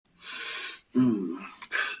Mm.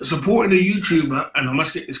 Supporting a YouTuber, and I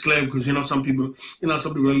must get this clear because some people are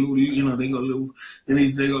little, they got little,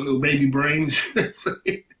 they got little baby brains. So,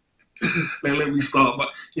 let me start. But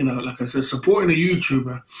like I said, supporting a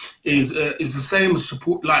YouTuber is the same as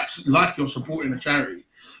support, like you're supporting a charity,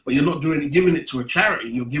 but you're not giving it to a charity.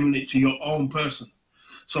 You're giving it to your own person.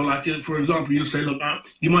 So, like for example, you say, look,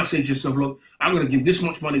 you might say to yourself, look, I'm going to give this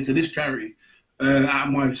much money to this charity out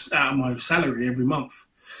of my salary every month.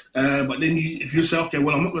 But then if you say, okay,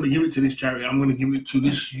 well, I'm not going to give it to this charity, I'm going to give it to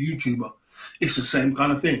this YouTuber. It's the same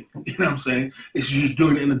kind of thing. You know what I'm saying? It's just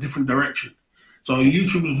doing it in a different direction. So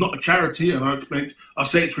YouTube is not a charity, and I'll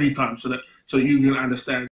say it 3 times so you can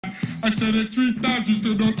understand. I said it 3 times, you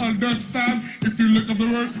still don't understand. If you look up the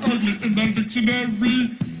word ugly in the dictionary,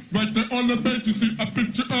 right there on the page you see a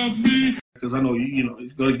picture of me. Because I know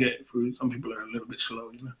you've got to get through. Some people are a little bit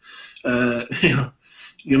slow,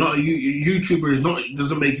 You're not a YouTuber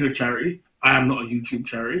doesn't make you a charity. I am not a YouTube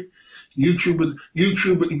charity. Being a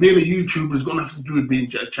YouTuber is going to have to do with being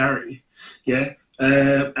a charity, yeah.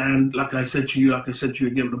 And like I said to you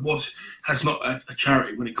again, the boss has not a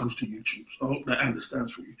charity when it comes to YouTube. So I hope that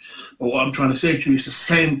understands for you. But what I'm trying to say to you is the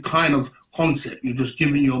same kind of concept. You're just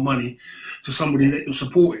giving your money to somebody that you're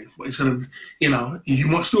supporting. But instead of,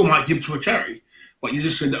 you still might give to a charity. But you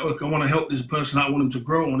just said that, okay, I want to help this person out. I want him to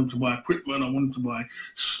grow. I want him to buy equipment. I want him to buy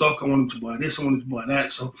stock. I want him to buy this. I want him to buy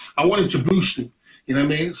that. So I want him to boost him. You know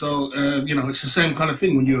what I mean? So, it's the same kind of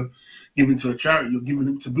thing when you're giving to a charity. You're giving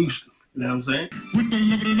him to boost them. You know what I'm saying? With the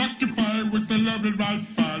love and occupy, with the love and right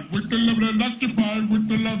part, with the love and occupy, with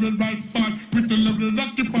the love and right part, with the love and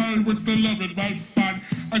occupy, with the love and right part.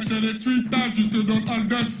 I said it 3 times, you still don't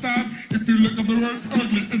understand. If you look up the word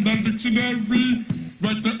ugly in the dictionary,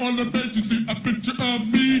 right there on the page you see a picture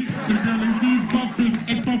of me. The girl is deep bumping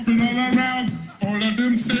and pumping all around. All of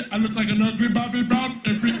them say I look like an ugly Bobby Brown.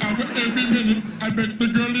 Every hour, every minute, I bet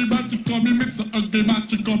the girlie man to call me Mr. Ugly Man.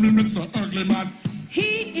 She call me Mr. Ugly Man.